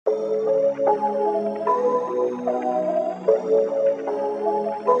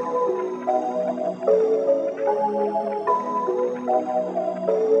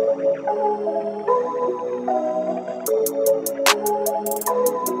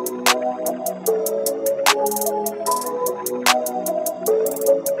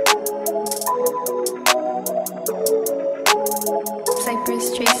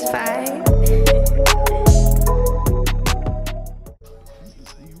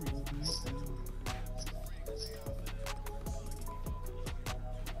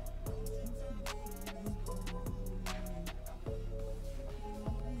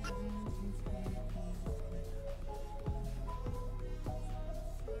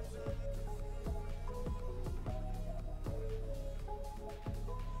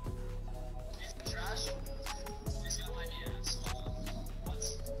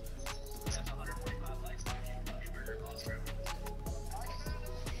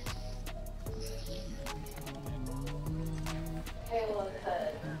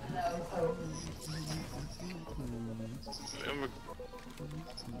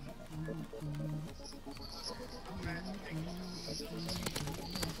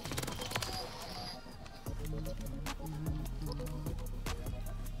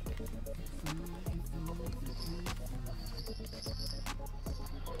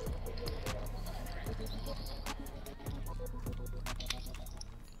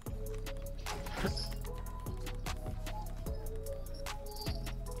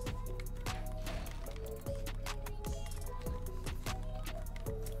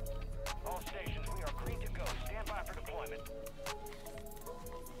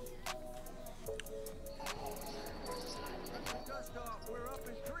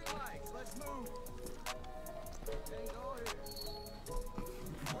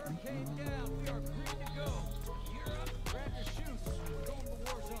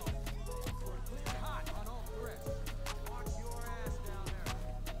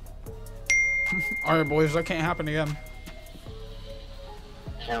Alright, boys, that can't happen again.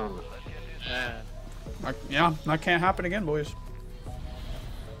 Yeah, that can't happen again, boys.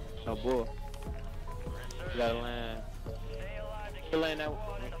 No bull. You gotta land. You land that.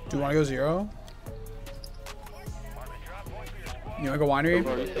 Do you want to go 0? You want to go winery? You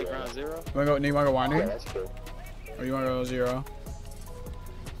want to go winery? Yeah, that's true. Or you want to go 0?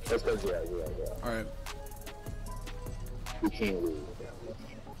 Let's go 0. Alright. We can't lose.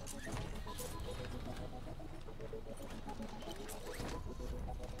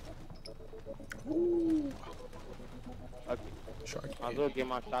 Okay. Shark. I'll go get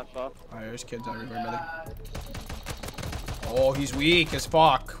my shots off. Alright, there's kids everywhere, buddy. Oh, he's weak as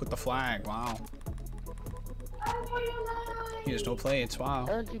fuck with the flag. Wow. He has no plates. Wow.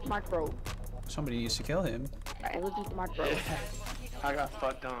 Somebody needs to kill him. I got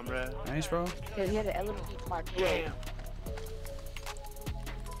fucked on, bro. Nice, bro. Yeah, he had an element to my throat. Damn.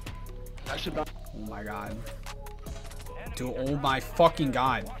 I should buy. Oh my god. Dude, oh my fucking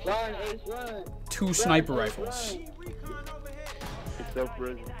god. Run, Ace, run. 2 sniper rifles. Except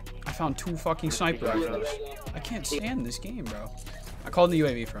prison. I found 2 fucking sniper rifles. I can't stand this game, bro. I called the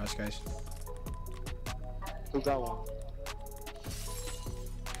UAV for us, guys. Who got one?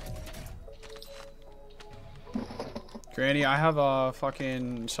 Granny, I have a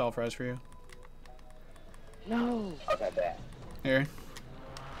fucking self-res for you. No. Okay, bad. Here.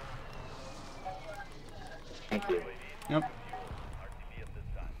 Thank you. Yep.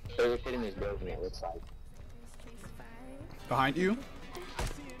 There's a kid in this building, it looks like. Behind you.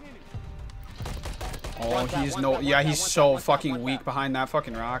 Oh, he's no. Yeah, he's so fucking weak behind that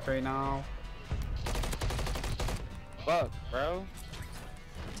fucking rock right now. Fuck, bro.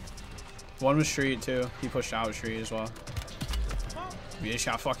 One was street too. He pushed out street as well. We just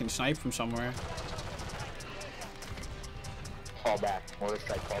got fucking sniped from somewhere. Call back. More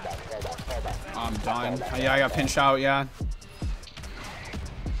strike, call back, call back, call back. I'm done. Yeah, I got pinched out, yeah.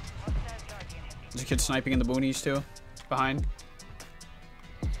 There's a kid sniping in the boonies too. Behind.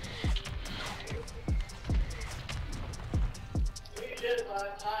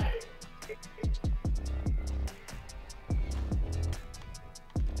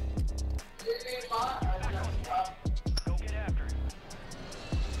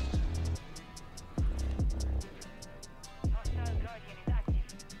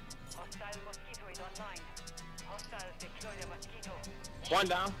 One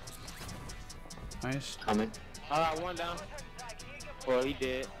down. Nice. Coming. Alright, one down. Well, he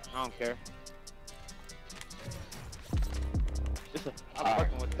did. I don't care. I'm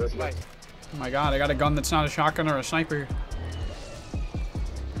fucking with this light. Oh my god, I got a gun that's not a shotgun or a sniper.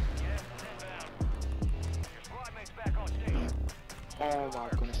 Oh my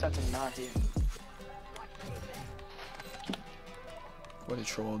goodness. fucking not here. What a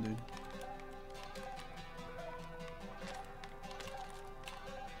troll, dude.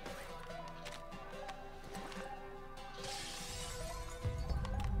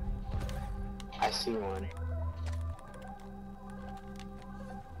 I see one.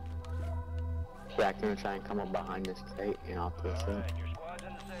 Yeah, I'm gonna try and come up behind this crate and I'll push it. Your squad's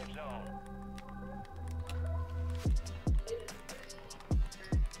in the safe zone.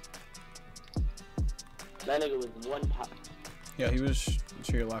 That nigga was one pop. Yeah, he was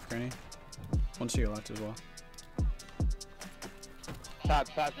to your left, Granny. One to your left as well. Top.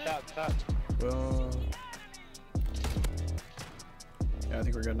 Well, yeah, I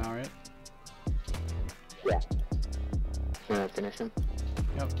think we're good now, right? Yeah. You wanna finish him?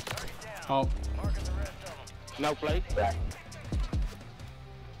 Yep. Oh, Marking the rest of them. No play. Yeah.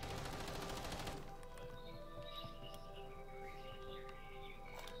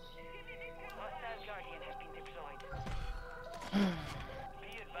 Hostile Guardian has been deployed.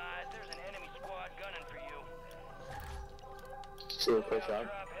 Be advised, there's an enemy squad gunning for you. See the push up.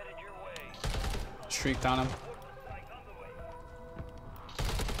 Drop headed your way. streaked on him.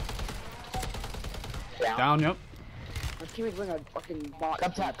 Down, yep. My teammates bring a fucking bot.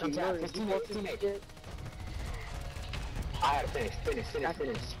 Come tap, 15 teammates. I had to finish.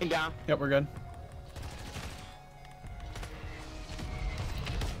 And down. Yep, we're good.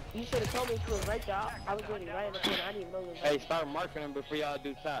 You should have told me she was right there. I was waiting right in the corner. I didn't even know it was Hey, start marking them before y'all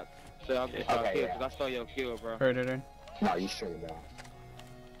do tap. So I'll get Okay, kill, yeah. cause I saw your kill, bro. Heard. No, you straight bro.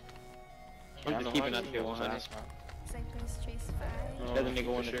 I'm just keeping that kill 100. Cypress Chase 5. There's a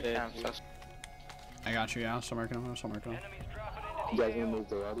nigga on the stairs. I got you, yeah. Still marking him. Enemies dropping into You guys gonna move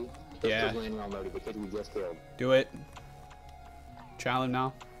to Lodi? Yeah. Just landing on Lodi because we just killed. Do it. Chow him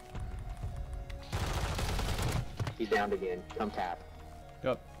now. He's downed again. Come tap.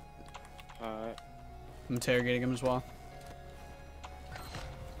 Yep. Alright. I'm interrogating him as well.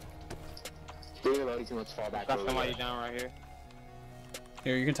 Do your Lodi's and let's fall back. Got over somebody there. down right here.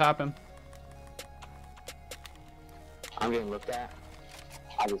 Here, you can top him. I'm getting looked at.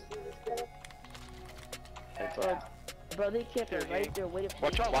 I just see this guy. Bro, they kept it right there waiting for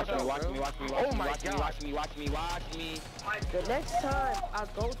Watch me. out, watch me. Oh my God. Watch me. The next time I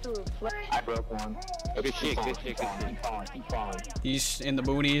go through a play, I broke one. Good shit. Keep falling. He's in the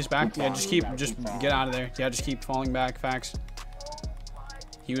boonies back. Yeah, just get out of there. Yeah, just keep falling back. Facts.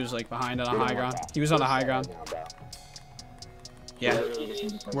 He was like behind on a high ground. He was on a high ground. Yeah.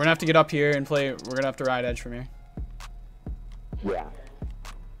 We're gonna have to get up here and play. We're gonna have to ride edge from here. Yeah.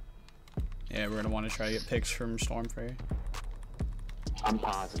 Yeah, we're gonna want to try to get picks from Storm for you. I'm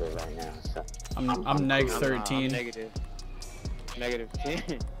positive right now. So I'm neg 13. I'm negative 10.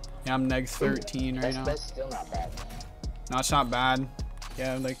 Yeah, I'm neg 13 right now. That's still not bad. No, it's not bad.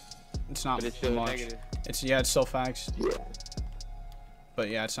 Yeah, like it's not But it's still much. negative. It's still facts. Yeah. But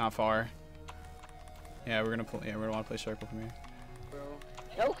yeah, it's not far. Yeah, we're gonna play. Yeah, we're gonna want to play circle from here.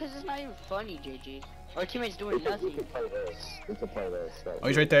 no, because it's not even funny, JG. Our teammates We doing could nothing. play this. We could play this. Right? Oh,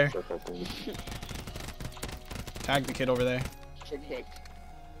 he's right there. Circle thing. Tag the kid over there. Should hit.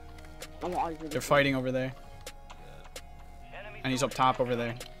 I'm always gonna They're fighting over there, and he's up top over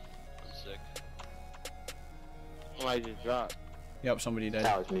there. Somebody just dropped. Yep, somebody did.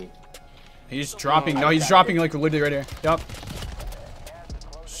 That was me. He's dropping. No, he's dropping like literally right here. Yep.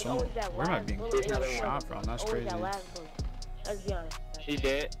 So, Always that where am I last being bullet in the shot from? That's Always crazy. that last bullet. Let's be honest. She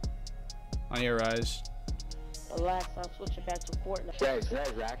dead. On your rise. The last time switching back to Fortnite.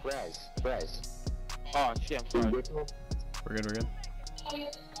 Res. Oh shit, I'm sorry. We're good.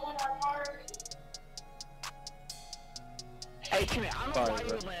 Hey, come here. I don't know Sorry, why you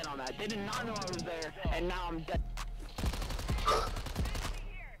bro. would land on that. They did not know I was there, and now I'm dead.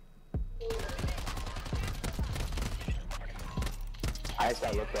 I just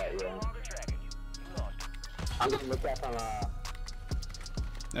got looked at, yeah. I'm getting looked at from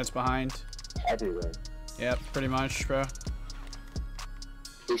That's behind. everywhere. Yep, pretty much, bro.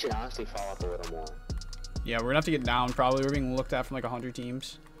 We should honestly follow up a little more. Yeah, we're gonna have to get down probably. We're being looked at from like 100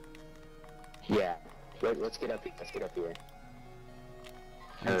 teams. Yeah. Let's get up here.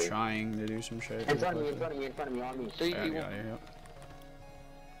 I'm Hurry. trying to do some shit. In front of me, on me. Yeah, get out of here,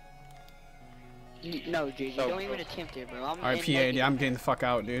 yep. No, JG, don't even attempt it, bro. Alright, PA, yeah, I'm getting the fuck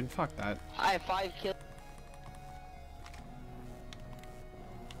out, dude. Fuck that. I have 5 kills.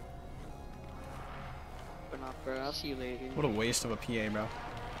 Bro, I'll see you later. What a waste of a PA, bro.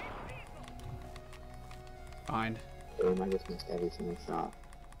 Behind. Damn, I just missed everything I saw.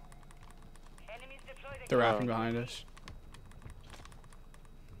 They're wrapping behind us.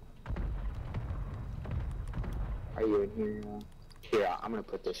 Are you in here? Here, I'm gonna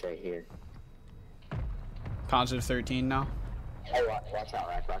put this right here. Positive 13 now. Hey, watch out,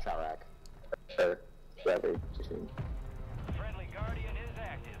 Rack. Watch out, Rack. Or whoever. Friendly Guardian is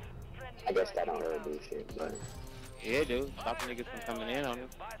active. Friendly I guess that don't really do shit, but Yeah, dude. Stop the niggas from coming in on it.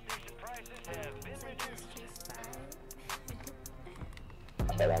 buy station prices have been Resurgence Chase 5.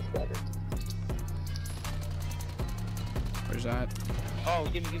 I bet that's better. Where's that? Oh,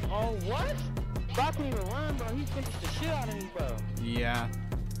 give me. Oh, what? Bro, I can't even run, bro. He finished the shit out of me, bro. Yeah.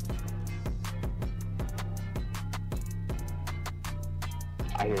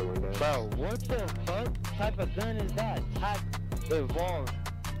 I hear windows. Bro, what the fuck type of gun is that? Type evolved.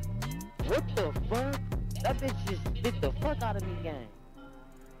 What the fuck? That bitch just bit the fuck out of me, gang.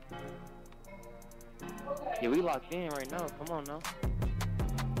 Yeah, we locked in right now. Come on now.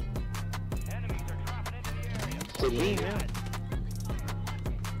 enemies are dropping into the area. To me, man.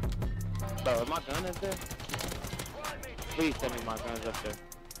 Bro, is my gun up there? Please tell me my gun's up there.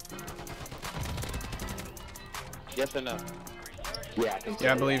 Yes or no? Yeah, I think so.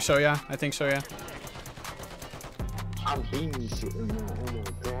 Yeah, I believe so, yeah. I think so, yeah. I'm beating shit in there. Oh my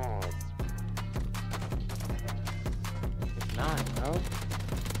god. It's not, bro.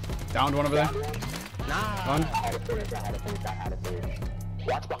 Downed one over there. Nah. One. I had to finish. I had to finish.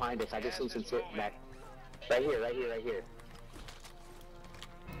 Watch behind us. I just seen some shit back. Right here, right here, right here.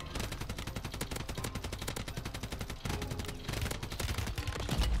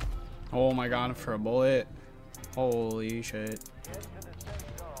 Oh my god, for a bullet. Holy shit.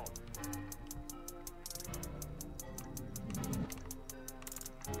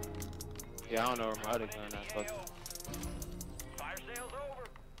 Yeah, I don't know where my other gun at, fuck. Fire sales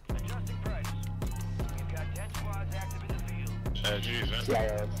over. Adjusting prices. We've got 10 squads active in the field.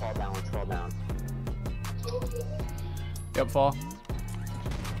 Yeah, fall down, fall down. Yep, fall.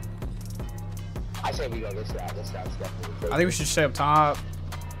 I say we go this route. This route's definitely. I think we should stay up top.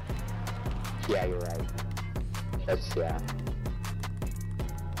 Yeah, you're right. That's yeah.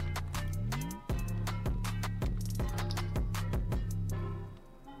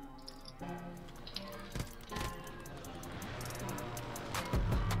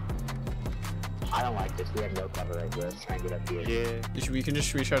 I don't like this. We have no cover right here. Let's try and get up here. Yeah. We can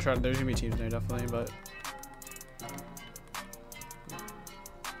just retry. There's gonna be teams there, definitely, but.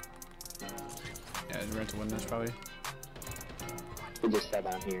 Yeah, we're going to win this probably. We just fell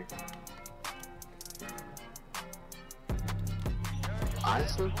down here.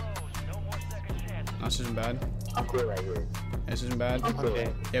 Honestly, This isn't bad. I'm clear right here. This isn't bad. I'm clear.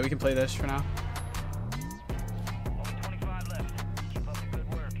 Okay. Yeah, we can play this for now. Only 25 left. Keep up the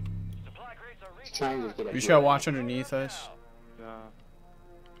good work. Supply crates are Let's try and just get up We just here. gotta watch underneath us. Nah.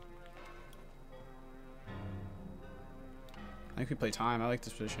 I think we play time. I like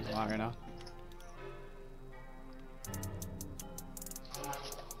this position a lot right now.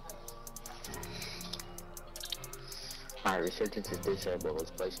 Alright, Resurgence is disabled.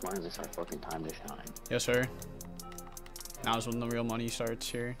 Let's play smart and miss our fucking time to shine. Yes, sir. Now's when the real money starts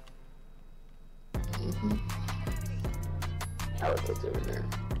here. Our kids over there.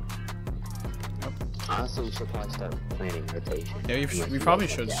 Yep. Honestly, we should probably start planning rotation. Yeah, we probably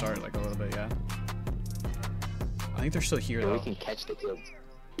should start like a little bit, yeah. I think they're still here Yeah, we though. can catch the kids.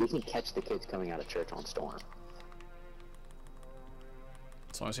 We can catch the kids coming out of church on Storm.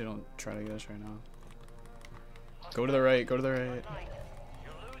 As long as they don't try to get us right now. Go to the right, go to the right.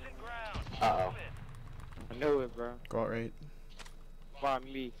 You're losing ground. Uh-oh. I knew it, bro. Go out right. Why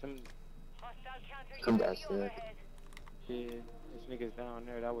me? Some Come to us, Rick. yeah. This nigga's down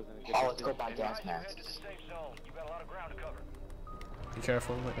there. That wasn't a good Oh, let's go decision. buy gas Head to the masks. safe zone. You've got a lot of ground to cover. Be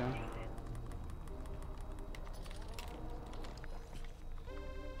careful, but yeah.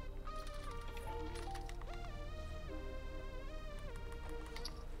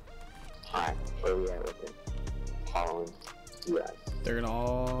 Alright, where we at with it? Holland. Yes. They're gonna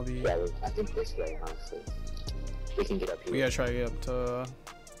all be. Yeah, I think this way, honestly. We can get up here. We gotta try to get up to.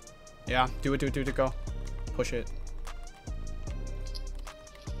 Yeah, do it, go. Push it.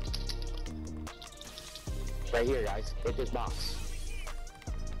 Right here, guys. Hit this box.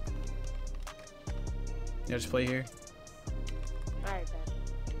 Yeah, just play here. Alright, Pat.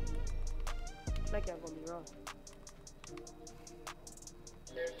 That guy's gonna be wrong.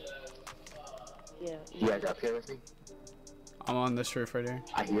 Yeah. You guys up here with me? I'm on this roof right here.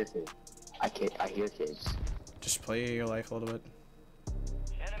 I hear kids. I hear kids. Just play your life a little bit.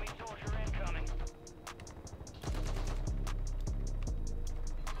 Enemy soldier incoming.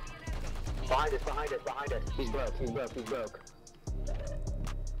 Behind us. He's broke.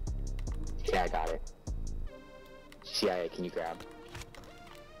 Yeah, I got it. CIA, can you grab?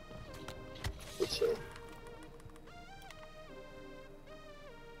 Good shit.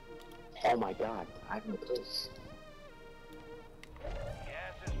 Oh my god, I have no place.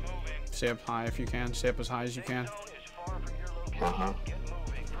 Gas is moving. Stay up high if you can. Stay up as high as you can. Zone is far from your location. Uh-huh. Get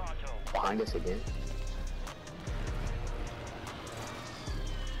moving pronto. Behind us again.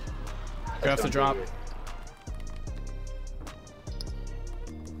 Gonna have to drop.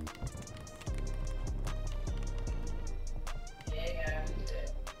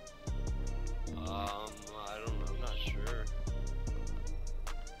 I don't know. I'm not sure.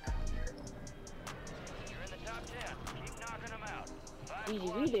 You're in the top 10. Keep knocking them out. Easy,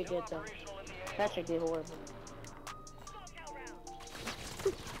 we did good though. That should get horrible.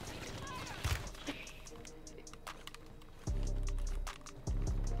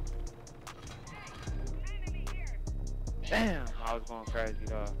 Damn, I was going crazy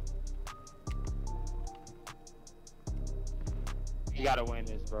though. You gotta win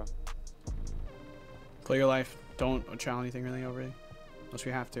this, bro. Play your life. Don't chow anything really over it. Unless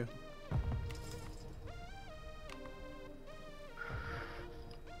we have to.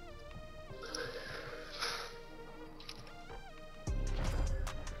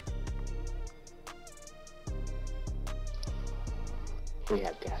 We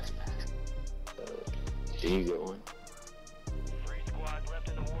have gas masks. Do you get one? 3 squads left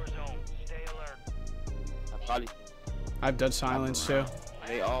in the war zone. Stay alert. I probably I have dead silence too.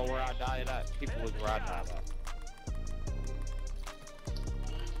 they all where I died at. People was where I died at.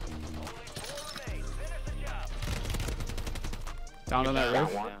 Only 4 remain. Finish the job. Down on that Got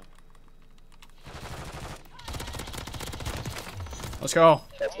roof. one. Let's go.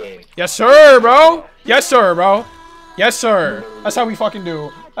 That's game. Yes, sir, bro. Yes, sir, bro. Yes, sir. That's how we fucking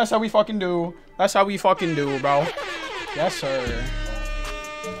do. That's how we fucking do. That's how we fucking do, bro. Yes, sir.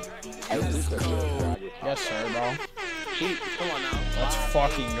 Yes, sir, bro. Come on now. Let's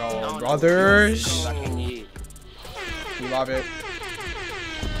fucking go, brothers. We love it.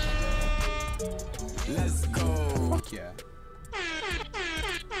 Let's go. Fuck yeah.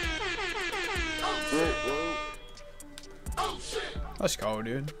 Let's go,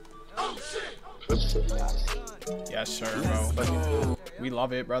 dude. Yes, sir, bro. We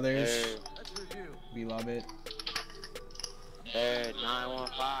love it, brothers. We love it. Sir,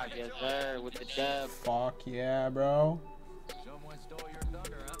 915, yes sir, with the dub. Fuck yeah, bro.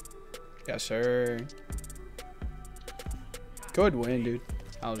 Yes, sir. Good win, dude.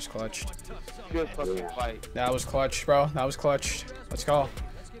 That was clutched. Good fucking fight. That was clutch, bro. That was clutch. Let's go.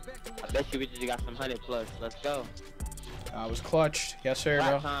 I bet you we just got some 100 plus. Let's go. That was clutched. Yes, sir,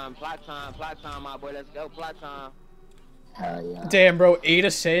 bro. Plot time, my boy. Let's go, plot time. Hell yeah. Damn, bro. 8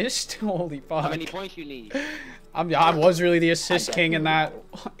 assists? Holy fuck. How many points you need? I was really the assist king in that.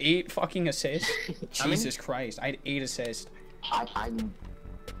 8 fucking assists? Jesus Christ. I had 8 assists. I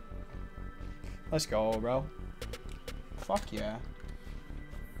Let's go, bro. Fuck yeah.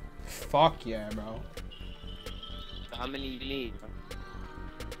 Fuck yeah, bro. How many you need?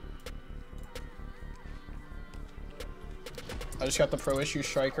 I just got the pro issue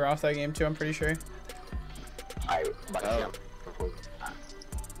striker off that game too, I'm pretty sure.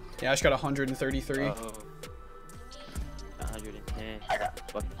 Yeah, I just got 133. 110. I got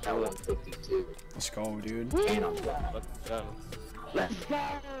 152. Let's go, dude. And I'm glad. Let's go.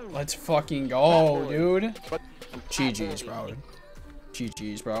 Let's fucking go, dude. GG's, bro.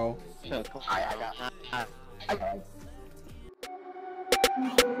 GG's, bro. I got